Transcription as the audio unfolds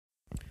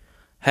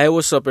Hey,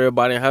 what's up,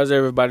 everybody? How's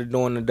everybody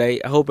doing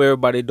today? I hope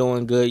everybody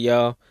doing good,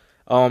 y'all.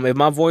 If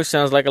my voice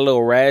sounds like a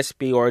little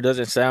raspy or it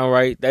doesn't sound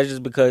right, that's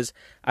just because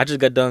I just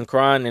got done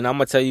crying, and I'm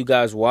gonna tell you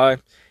guys why.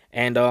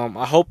 And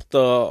I hope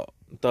the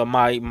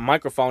my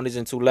microphone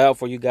isn't too loud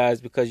for you guys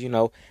because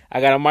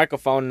I got a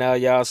microphone now,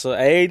 y'all. So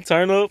hey,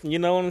 turn up. You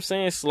know what I'm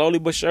saying? Slowly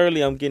but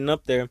surely, I'm getting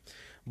up there.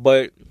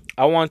 But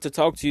I want to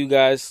talk to you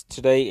guys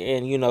today,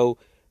 and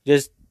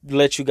just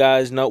let you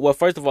guys know. Well,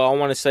 first of all, I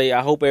want to say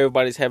I hope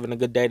everybody's having a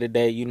good day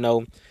today.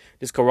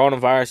 This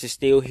coronavirus is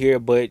still here,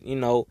 but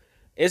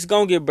it's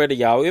gonna get better,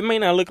 y'all. It may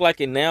not look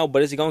like it now,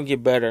 but it's gonna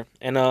get better.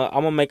 And I'm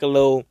gonna make a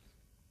little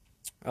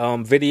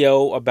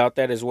video about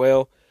that as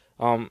well.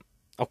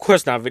 Of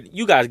course not.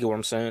 You guys get what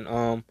I'm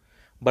saying.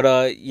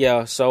 But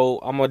yeah. So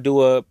I'm gonna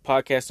do a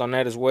podcast on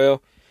that as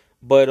well.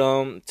 But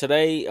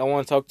today I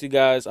want to talk to you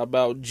guys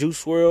about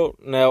Juice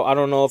WRLD. Now I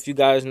don't know if you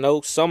guys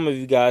know. Some of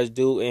you guys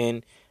do,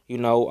 and I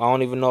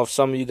don't even know if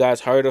some of you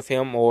guys heard of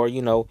him or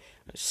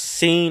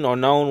seen or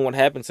known what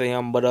happened to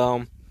him.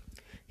 But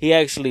he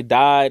actually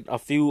died a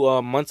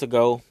few months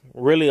ago.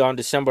 Really on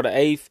December the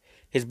 8th.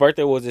 His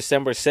birthday was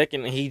December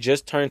 2nd, and he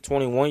just turned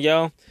 21,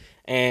 y'all.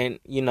 And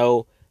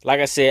like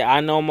I said, I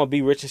know I'm gonna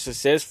be rich and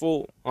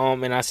successful.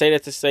 And I say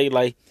that to say,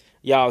 like,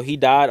 y'all, he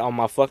died on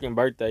my fucking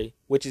birthday,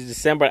 which is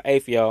December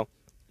 8th, y'all.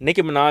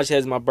 Nicki Minaj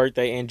has my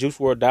birthday, and Juice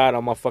WRLD died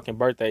on my fucking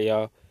birthday,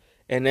 y'all.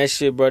 And that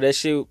shit, bro, that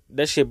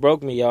shit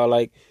broke me, y'all.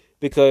 Like,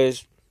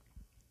 because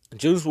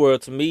Juice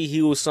WRLD, to me,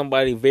 he was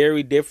somebody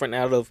very different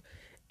out of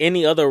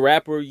any other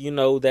rapper,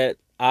 that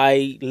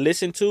I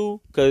listen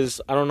to. Because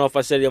I don't know if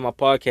I said it on my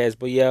podcast,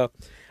 but yeah,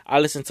 I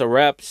listen to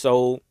rap.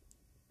 So,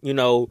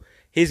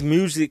 his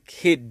music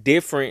hit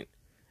different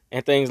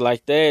and things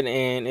like that.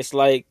 And it's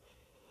like,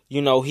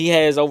 he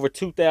has over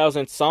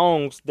 2,000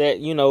 songs that,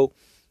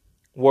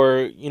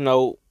 were,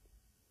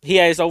 he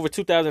has over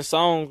 2,000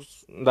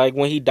 songs. Like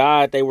when he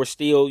died, they were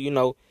still,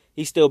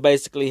 he still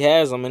basically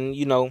has them. And,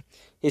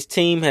 his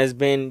team has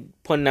been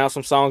putting out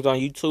some songs on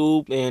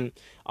YouTube and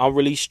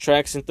unreleased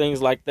tracks and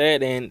things like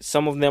that. And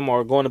some of them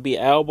are going to be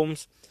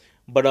albums.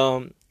 But,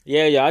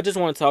 yeah, I just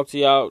want to talk to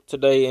y'all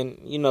today and,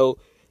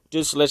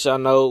 just let y'all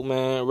know,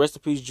 man, rest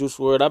in peace, Juice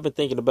WRLD. I've been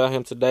thinking about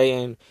him today,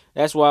 and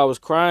that's why I was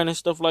crying and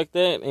stuff like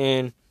that.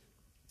 And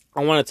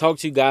I want to talk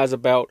to you guys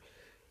about,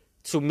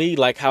 to me,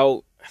 like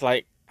how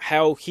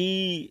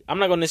he, I'm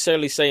not going to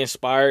necessarily say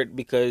inspired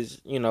because,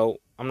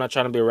 I'm not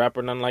trying to be a rapper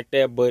or nothing like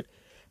that, but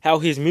how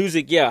his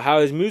music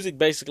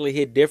basically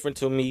hit different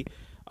to me,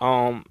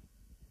 and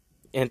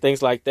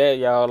things like that,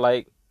 y'all.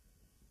 Like,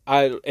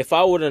 if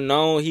I would have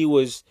known he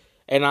was,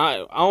 and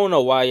I don't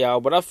know why,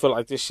 y'all, but I feel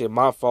like this shit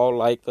my fault.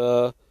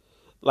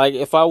 Like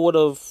if I would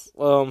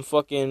have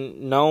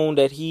fucking known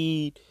that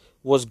he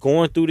was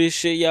going through this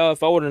shit, y'all.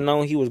 If I would have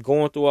known he was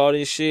going through all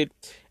this shit,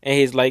 and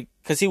his like,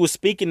 cause he was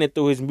speaking it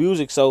through his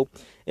music. So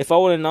if I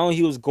would have known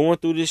he was going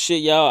through this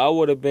shit, y'all, I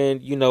would have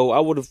been, I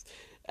would have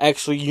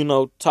actually,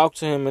 talked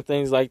to him and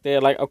things like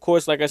that. Like, of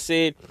course, like I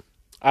said,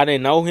 I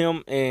didn't know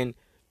him,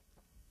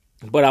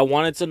 but I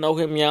wanted to know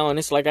him, y'all. And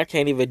it's like I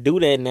can't even do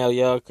that now,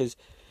 y'all, cause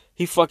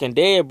he fucking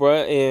dead,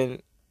 bro.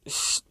 And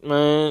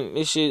man,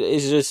 this shit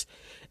is just.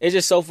 It's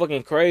just so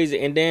fucking crazy.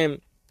 And then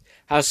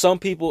how some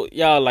people,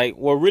 y'all, like,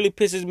 what really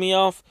pisses me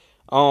off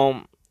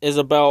is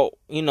about,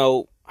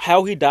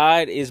 how he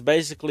died is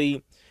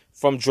basically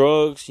from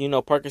drugs,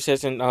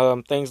 Percocets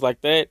and things like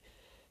that.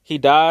 He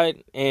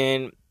died,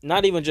 and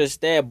not even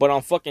just that, but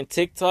on fucking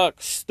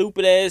TikTok,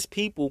 stupid ass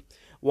people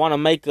want to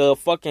make a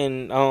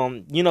fucking,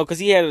 because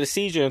he had a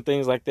seizure and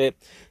things like that.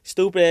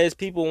 Stupid ass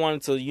people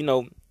wanted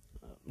to,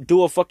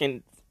 do a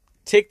fucking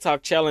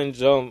TikTok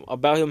challenge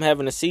about him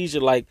having a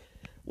seizure. Like,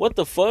 what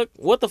the fuck?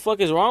 What the fuck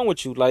is wrong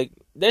with you? Like,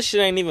 that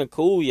shit ain't even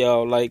cool,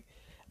 y'all. Like,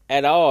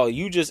 at all.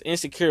 You just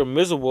insecure,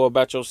 miserable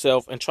about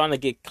yourself and trying to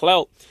get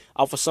clout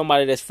off of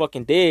somebody that's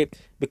fucking dead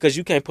because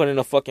you can't put in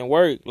a fucking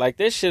work. Like,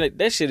 that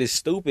shit is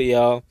stupid,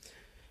 y'all.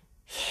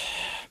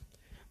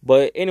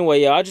 But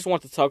anyway, y'all, I just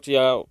want to talk to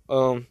y'all,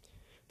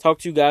 talk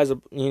to you guys,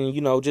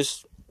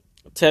 just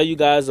tell you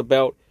guys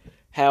about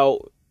how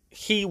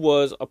he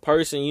was a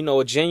person,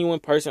 a genuine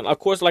person. Of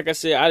course, like I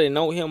said, I didn't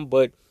know him,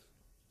 but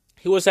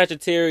he was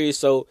Sagittarius,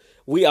 so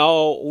we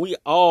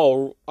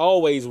all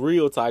always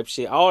real type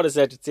shit. All the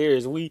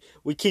Sagittarius, we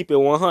keep it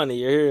 100.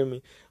 You hear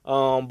me?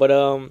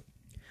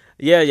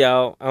 Yeah,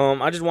 y'all.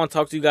 I just want to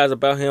talk to you guys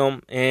about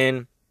him,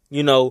 and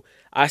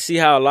I see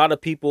how a lot of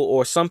people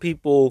or some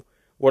people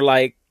were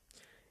like,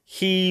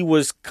 he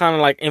was kind of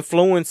like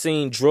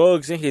influencing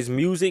drugs in his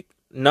music.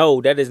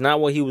 No, that is not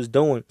what he was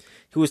doing.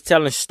 He was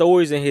telling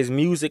stories in his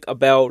music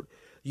about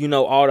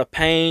all the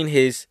pain,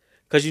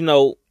 because,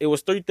 it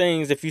was three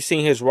things. If you've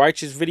seen his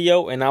Righteous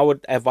video, and I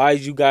would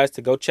advise you guys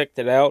to go check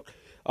that out.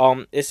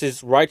 It's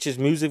his Righteous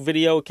music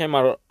video. It came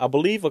out, I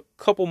believe, a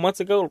couple months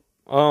ago.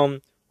 Or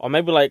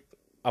maybe like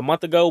a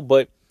month ago.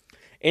 But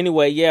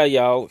anyway, yeah,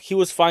 y'all. He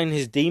was fighting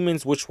his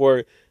demons, which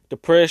were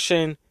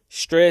depression,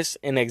 stress,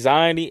 and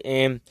anxiety.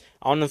 And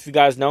I don't know if you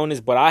guys know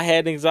this, but I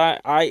had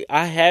anxiety.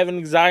 I have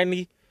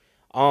anxiety.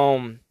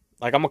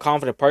 like I'm a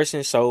confident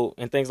person, so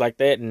and things like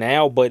that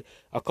now. But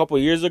a couple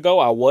years ago,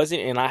 I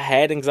wasn't, and I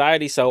had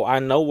anxiety, so I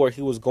know where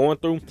he was going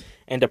through,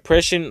 and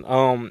depression.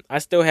 I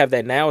still have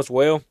that now as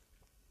well,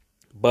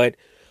 but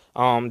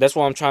that's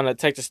why I'm trying to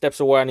take the steps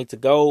of where I need to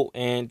go,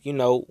 and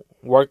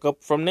work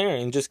up from there,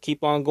 and just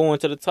keep on going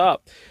to the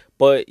top.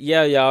 But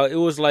yeah, y'all, it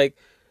was like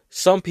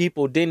some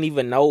people didn't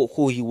even know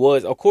who he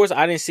was. Of course,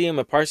 I didn't see him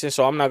in person,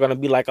 so I'm not gonna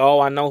be like, oh,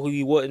 I know who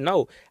he was.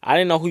 No, I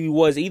didn't know who he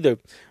was either.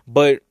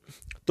 But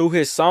through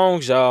his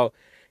songs, y'all,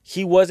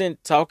 he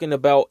wasn't talking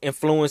about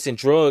influence and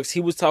drugs. He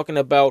was talking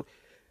about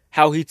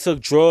how he took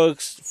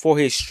drugs for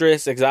his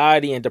stress,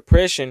 anxiety, and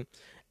depression,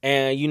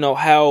 and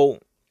how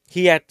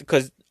he had,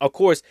 because of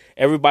course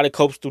everybody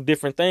copes through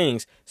different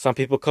things. Some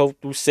people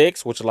cope through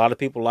sex, which a lot of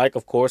people like,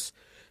 of course.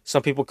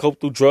 Some people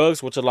cope through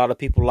drugs, which a lot of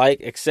people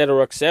like,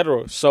 etc.,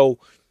 etc. So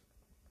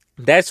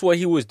that's what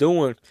he was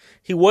doing.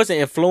 He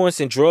wasn't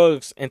influencing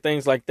drugs and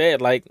things like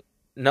that. Like,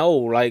 no,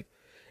 like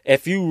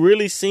if you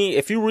really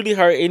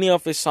heard any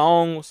of his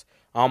songs,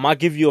 I'll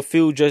give you a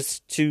few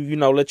just to,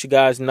 let you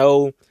guys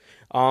know.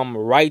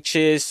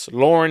 Righteous,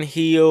 Lauryn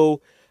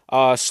Hill,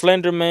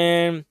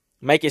 Slenderman,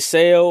 Make It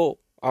Sell.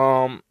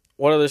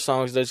 What other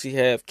songs does he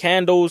have?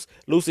 Candles,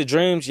 Lucid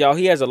Dreams. Y'all,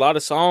 he has a lot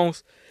of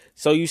songs.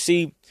 So you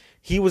see,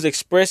 he was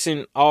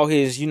expressing all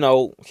his,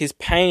 his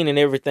pain and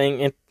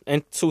everything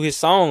into his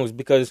songs,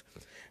 because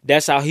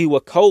that's how he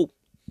would cope.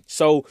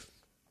 So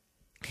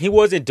he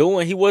wasn't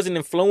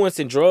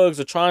influencing drugs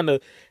or trying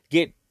to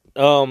get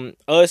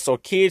us or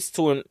kids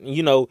to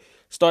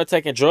start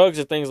taking drugs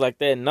and things like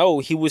that. No,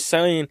 he was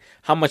saying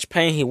how much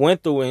pain he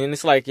went through, and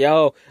it's like,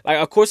 y'all, like,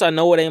 of course I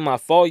know it ain't my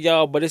fault,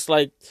 y'all, but it's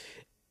like,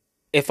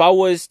 if I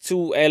was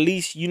to at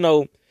least,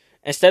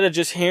 instead of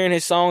just hearing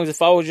his songs,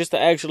 if I was just to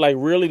actually like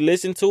really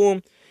listen to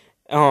him,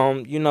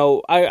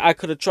 I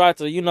could have tried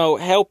to,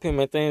 help him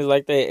and things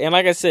like that. And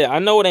like I said, I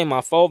know it ain't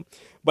my fault,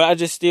 but I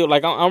just still,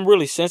 like, I'm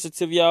really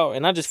sensitive, y'all,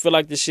 and I just feel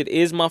like this shit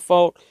is my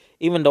fault,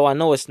 even though I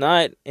know it's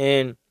not.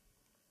 And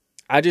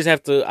I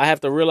have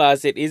to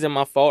realize it isn't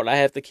my fault. I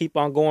have to keep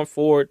on going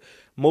forward,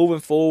 moving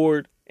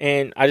forward.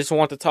 And I just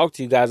want to talk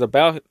to you guys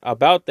about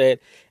that,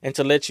 and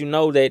to let you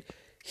know that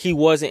he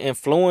wasn't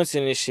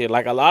influencing this shit.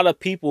 Like, a lot of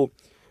people,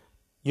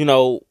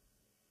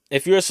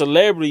 if you're a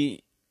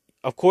celebrity,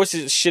 of course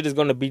this shit is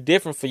going to be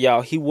different for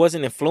y'all. He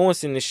wasn't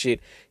influencing this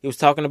shit. He was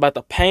talking about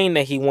the pain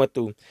that he went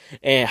through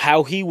and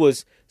how he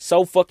was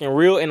so fucking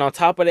real. And on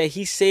top of that,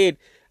 he said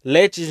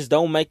legends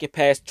don't make it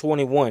past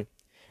 21.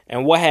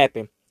 And what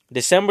happened?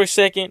 December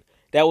 2nd,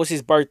 that was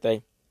his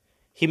birthday.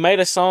 He made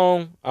a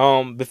song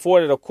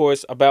before that, of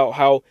course, about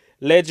how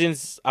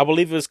legends, I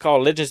believe it was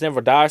called Legends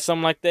Never Die,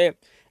 something like that.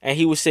 And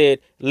he said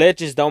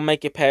legends don't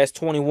make it past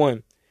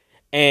 21.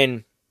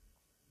 And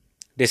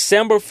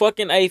December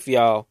fucking 8th,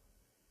 y'all,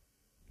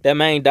 that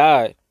man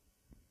died.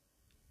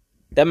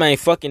 That man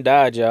fucking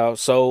died, y'all.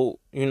 So,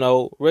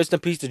 rest in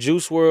peace to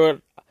Juice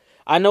WRLD.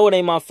 I know it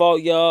ain't my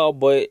fault, y'all,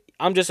 but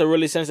I'm just a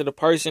really sensitive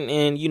person,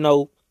 and I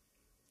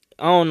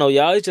don't know,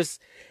 y'all.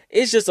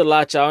 It's just a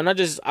lot, y'all.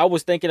 And I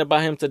was thinking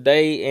about him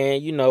today,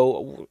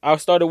 and I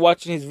started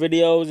watching his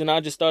videos, and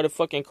I just started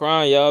fucking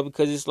crying, y'all,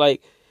 because it's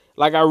like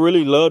I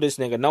really love this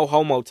nigga, no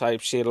homo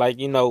type shit. Like,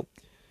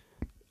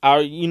 I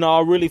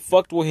really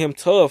fucked with him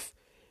tough.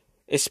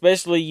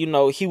 Especially,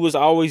 he was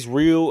always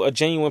real, a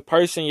genuine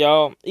person,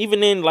 y'all.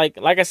 Even in, like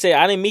I said,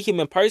 I didn't meet him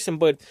in person,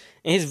 but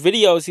in his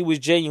videos, he was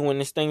genuine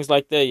and things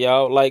like that,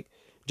 y'all. Like,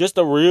 just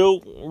a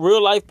real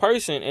life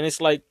person. And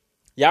it's like,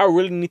 y'all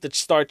really need to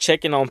start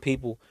checking on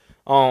people,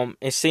 and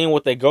seeing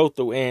what they go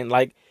through. And,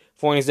 like,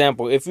 for an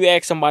example, if you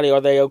ask somebody, are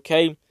they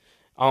okay?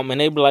 And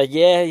they be like,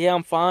 yeah,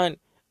 I'm fine.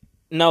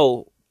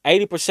 No,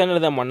 80%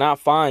 of them are not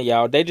fine,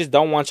 y'all. They just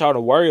don't want y'all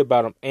to worry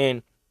about them.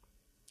 And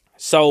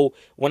so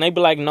when they be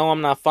like, no,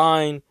 I'm not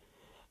fine,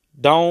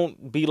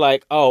 don't be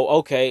like, oh,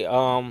 okay.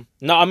 No,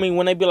 I mean,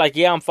 when they be like,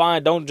 yeah, I'm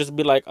fine, don't just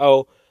be like,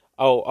 oh,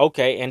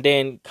 okay. And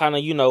then kind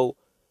of,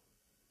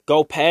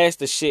 go past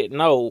the shit.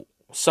 No,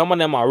 some of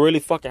them are really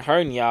fucking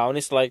hurting y'all. And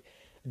it's like,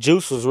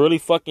 Juice was really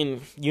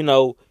fucking,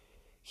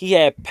 he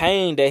had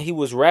pain that he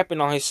was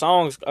rapping on his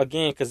songs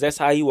again, because that's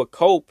how he would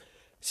cope.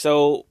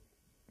 So,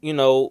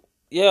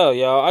 yeah,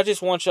 y'all, I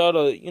just want y'all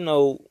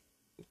to,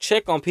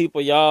 check on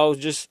people, y'all.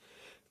 Just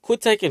quit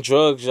taking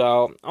drugs,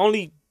 y'all.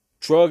 Only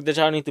drug that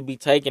y'all need to be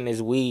taking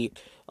is weed.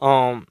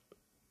 Other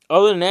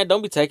than that,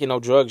 don't be taking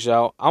no drugs,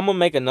 y'all. I'm gonna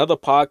make another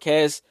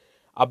podcast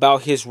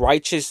about his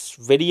Righteous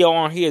video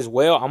on here as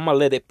well. I'm gonna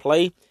let it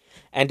play,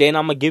 and then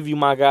I'm gonna give you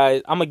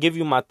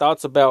my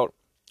thoughts about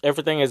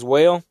everything as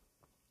well,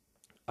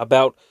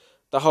 about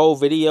the whole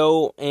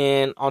video.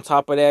 And on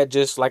top of that,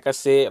 just like I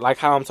said, like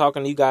how I'm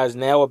talking to you guys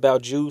now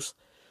about Juice.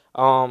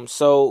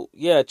 So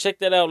yeah, check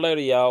that out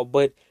later, y'all.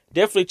 But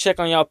definitely check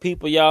on y'all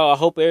people, y'all. I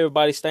hope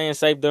everybody's staying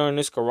safe during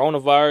this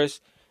coronavirus.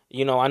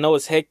 I know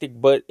it's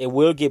hectic, but it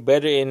will get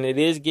better, and it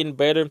is getting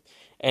better.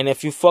 And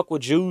if you fuck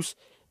with Juice,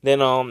 then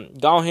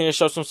go ahead and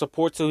show some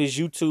support to his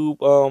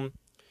YouTube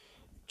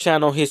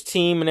channel, his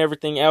team, and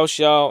everything else,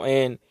 y'all.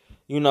 And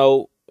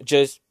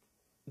just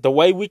the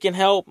way we can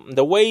help,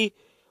 the way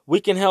we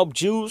can help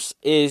Juice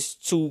is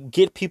to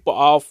get people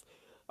off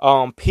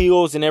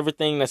pills and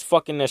everything that's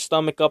fucking their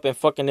stomach up and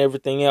fucking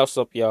everything else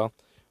up, y'all.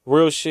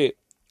 Real shit.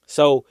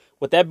 So,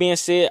 with that being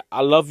said,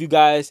 I love you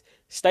guys.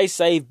 Stay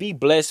safe. Be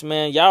blessed,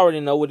 man. Y'all already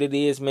know what it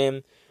is,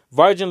 man.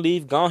 Virgin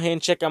Leaf, go ahead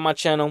and check out my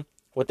channel.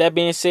 With that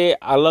being said,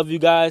 I love you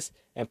guys,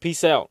 and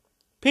peace out.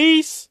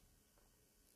 Peace.